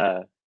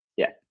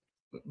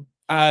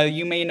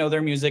you may know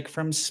their music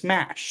from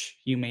Smash.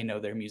 You may know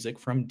their music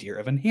from Dear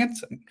Evan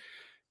Hansen.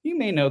 You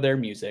may know their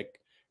music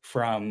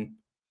from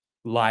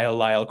Lyle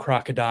Lyle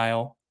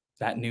Crocodile,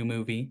 that new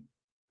movie.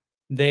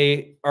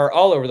 They are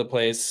all over the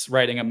place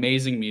writing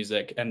amazing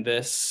music, and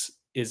this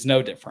is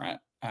no different.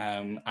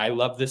 I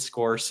love this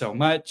score so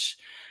much.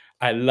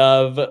 I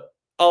love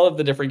all of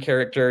the different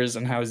characters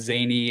and how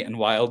zany and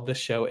wild the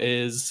show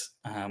is.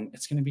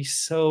 It's going to be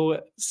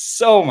so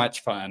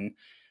much fun.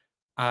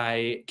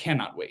 I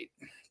cannot wait.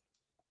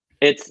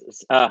 It's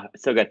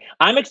so good.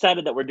 I'm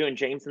excited that we're doing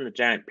James and the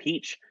Giant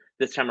Peach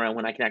this time around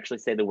when I can actually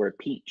say the word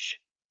peach.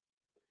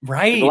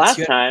 Right. The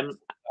last time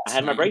I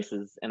had my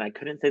braces and I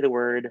couldn't say the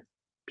word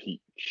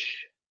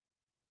peach.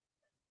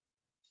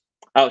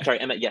 Oh, sorry,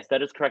 Emma. Yes,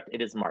 that is correct.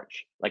 It is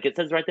March. Like it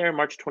says right there,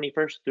 March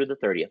 21st through the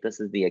 30th. This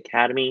is the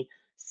Academy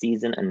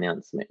season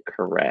announcement.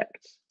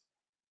 Correct.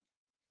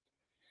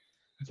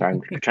 Sorry,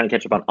 I'm trying to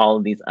catch up on all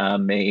of these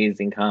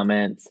amazing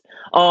comments.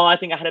 Oh, I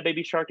think I had a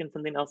baby shark and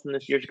something else in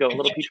this years ago. A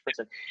little peach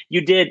person.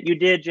 You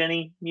did,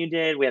 Jenny. You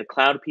did. We had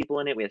cloud people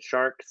in it. We had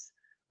sharks.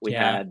 We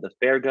had the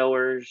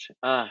fairgoers.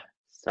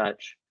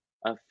 Such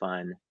a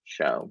fun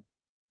show.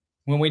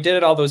 When we did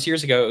it all those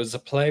years ago, it was a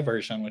play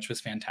version, which was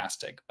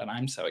fantastic. But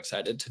I'm so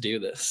excited to do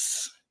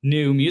this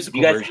new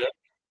musical version.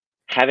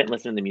 Haven't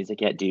listened to the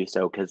music yet, do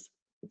so, because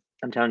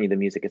I'm telling you, the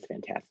music is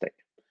fantastic.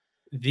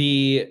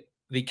 The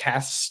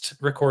cast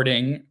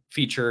recording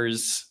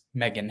features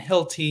Megan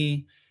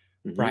Hilty,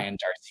 Brian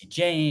Darcy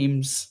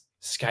James,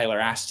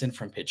 Skylar Astin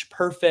from Pitch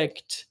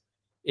Perfect.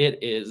 It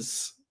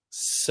is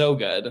so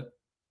good.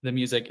 The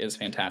music is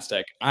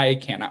fantastic. I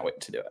cannot wait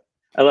to do it.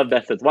 I love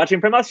Beth says, watching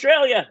from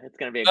Australia. It's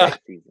going to be a great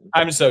season.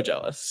 I'm so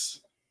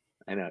jealous.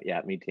 I know. Yeah,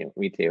 me too.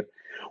 Me too.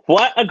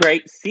 What a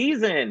great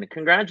season.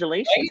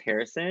 Congratulations,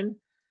 Harrison.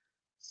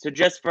 So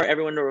just for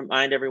everyone to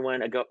remind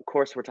everyone, of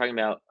course, we're talking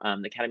about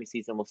the Academy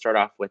season. We'll start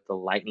off with The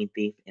Lightning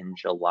Thief in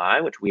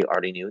July, which we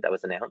already knew that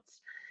was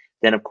announced.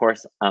 Then, of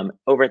course,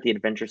 over at the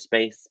Adventure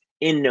Space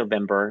in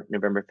November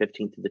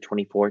 15th to the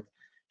 24th,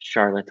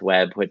 Charlotte's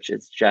Web, which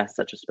is just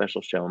such a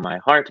special show in my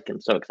heart. I'm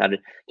so excited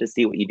to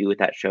see what you do with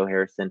that show,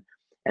 Harrison.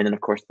 And then,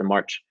 of course,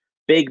 the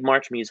big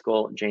March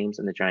musical, James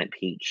and the Giant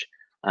Peach.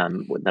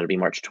 That'll be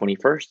March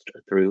 21st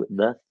through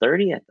the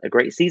 30th. A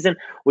great season.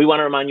 We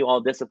want to remind you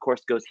all this, of course,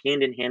 goes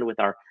hand in hand with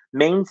our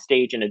main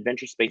stage and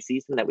Adventure Space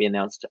season that we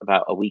announced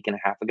about a week and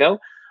a half ago.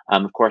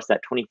 Of course, that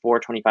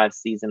 24-25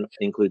 season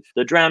includes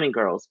The Drowning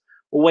Girls,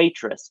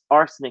 Waitress,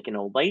 Arsenic and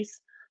Old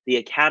Lace, the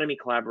Academy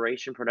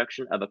collaboration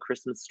production of A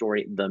Christmas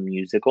Story, the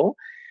musical,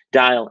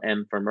 Dial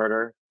M for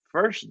Murder,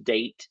 First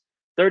Date,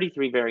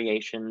 33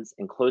 Variations,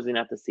 and closing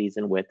out the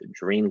season with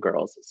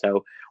Dreamgirls.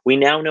 So we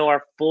now know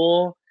our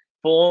full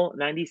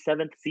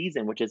 97th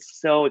season, which is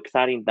so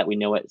exciting that we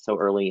know it so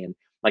early. And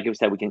like I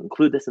said, we can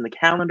include this in the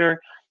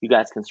calendar. You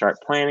guys can start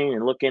planning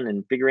and looking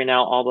and figuring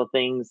out all the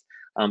things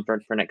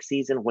for next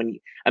season.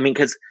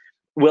 Because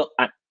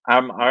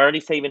I'm already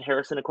saving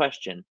Harrison a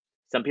question.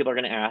 Some people are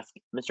going to ask,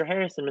 Mr.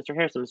 Harrison,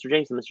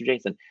 Mr.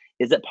 Jason,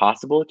 is it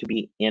possible to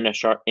be in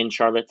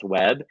Charlotte's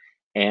Web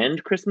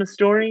and Christmas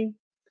Story?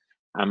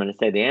 I'm going to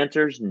say the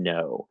answer is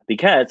no,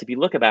 because if you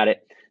look about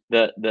it,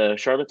 the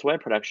Charlotte's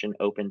Web production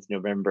opens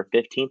November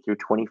 15th through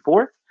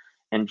 24th,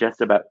 and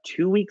just about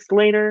 2 weeks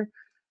later,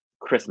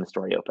 Christmas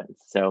Story opens.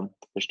 So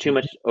there's too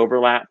much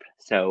overlap.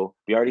 So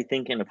be already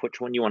thinking of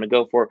which one you want to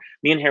go for.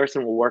 Me and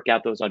Harrison will work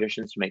out those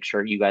auditions to make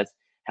sure you guys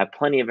have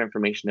plenty of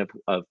information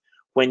of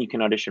when you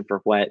can audition for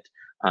what,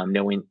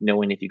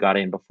 knowing if you got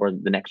in before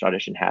the next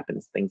audition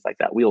happens, things like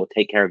that. We will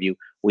take care of you,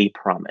 we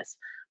promise.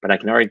 But I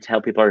can already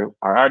tell people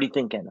are already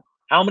thinking,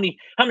 how many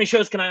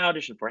shows can I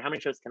audition for? How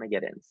many shows can I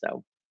get in?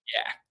 So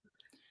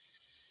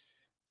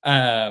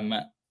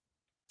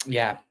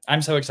yeah,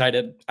 I'm so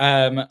excited.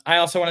 I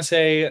also want to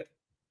say,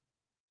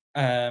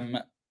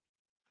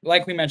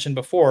 like we mentioned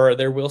before,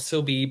 there will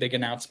still be big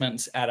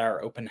announcements at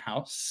our open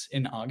house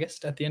in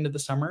August at the end of the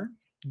summer,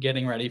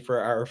 getting ready for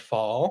our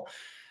fall.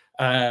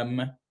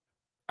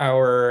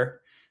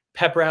 Our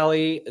pep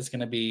rally is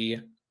going to be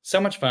so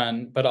much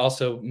fun, but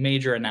also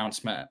major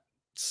announcements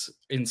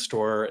in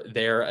store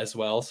there as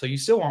well. So you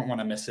still won't want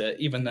to miss it,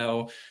 even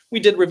though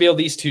we did reveal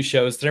these 2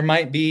 shows. There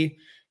might be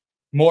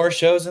more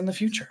shows in the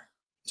future.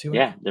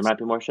 Yeah, there might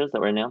be more shows that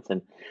we're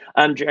announcing.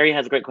 Jerry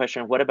has a great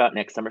question. What about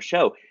Next Summer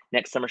Show?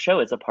 Next Summer Show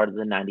is a part of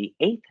the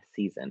 98th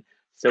season,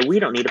 so we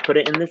don't need to put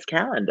it in this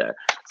calendar.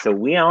 So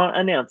we aren't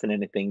announcing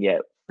anything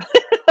yet.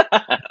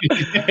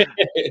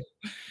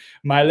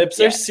 My lips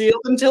are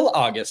sealed until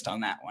August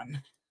on that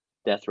one.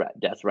 That's right.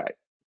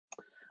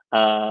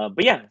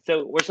 But yeah,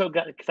 so we're so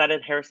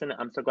excited, Harrison.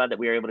 I'm so glad that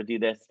we were able to do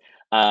this.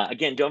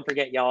 Again, don't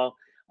forget, y'all,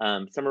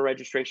 summer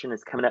registration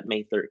is coming up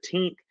May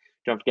 13th.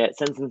 Don't forget,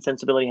 Sense and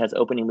Sensibility has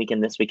opening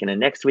weekend this weekend and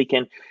next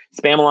weekend.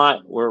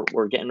 Spamalot,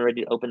 we're getting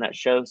ready to open that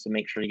show, so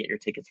make sure you get your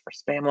tickets for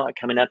Spamalot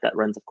coming up. That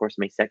runs, of course,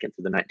 May 2nd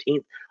to the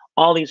 19th.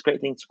 All these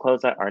great things to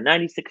close out our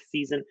 96th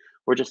season.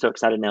 We're just so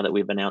excited now that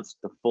we've announced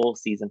the full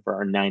season for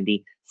our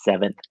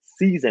 97th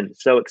season.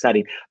 So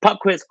exciting. Pop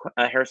quiz,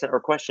 Harrison, or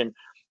question.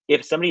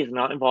 If somebody is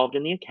not involved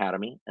in the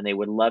Academy and they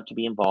would love to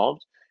be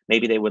involved,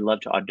 maybe they would love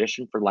to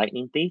audition for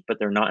Lightning Thief, but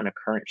they're not in a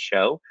current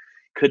show,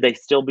 could they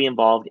still be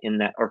involved in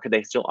that, or could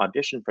they still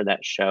audition for that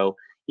show,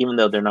 even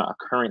though they're not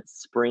a current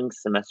spring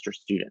semester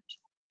student?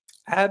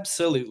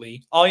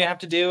 Absolutely. All you have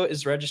to do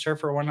is register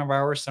for one of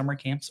our summer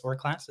camps or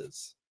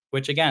classes,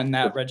 which again,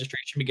 that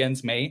registration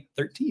begins May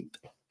 13th.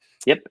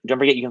 Yep. Don't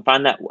forget, you can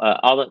find that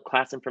all the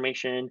class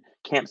information,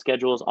 camp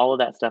schedules, all of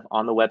that stuff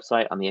on the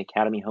website on the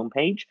Academy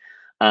homepage.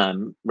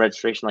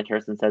 Registration, like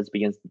Harrison says,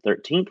 begins the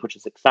 13th, which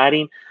is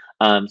exciting.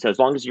 So as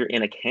long as you're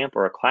in a camp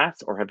or a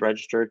class or have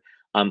registered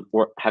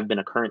or have been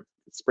a current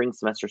spring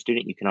semester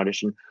student, you can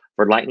audition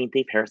for Lightning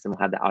Thief. Harrison will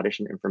have the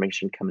audition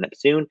information coming up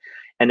soon.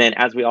 And then,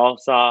 as we all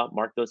saw,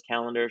 mark those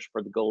calendars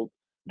for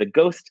the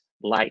Ghost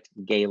Light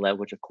Gala,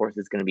 which of course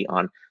is going to be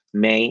on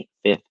May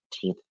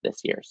 15th this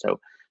year. So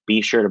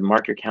be sure to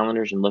mark your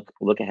calendars and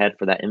look ahead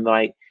for that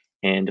invite,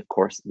 and of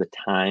course the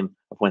time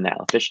of when that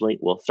officially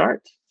will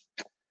start.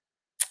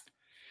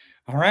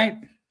 All right.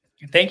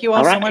 Thank you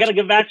all so much. I got to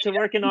get back to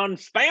working on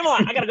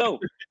Spamalot. I got to go.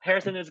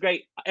 Harrison, is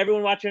great.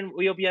 Everyone watching,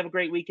 we hope you have a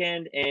great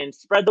weekend, and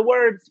spread the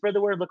word. Spread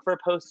the word. Look for a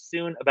post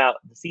soon about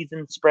the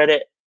season. Spread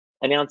it.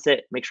 Announce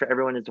it. Make sure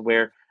everyone is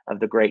aware of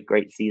the great,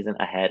 great season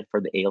ahead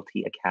for the ALT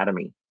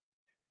Academy.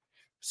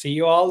 See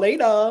you all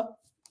later.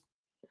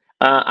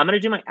 I'm going to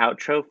do my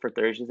outro for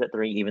Thursdays at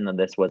 3, even though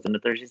this wasn't a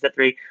Thursdays at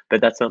 3,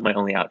 but that's not my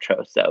only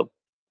outro. So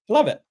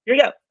love it. Here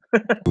you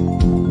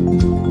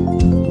go.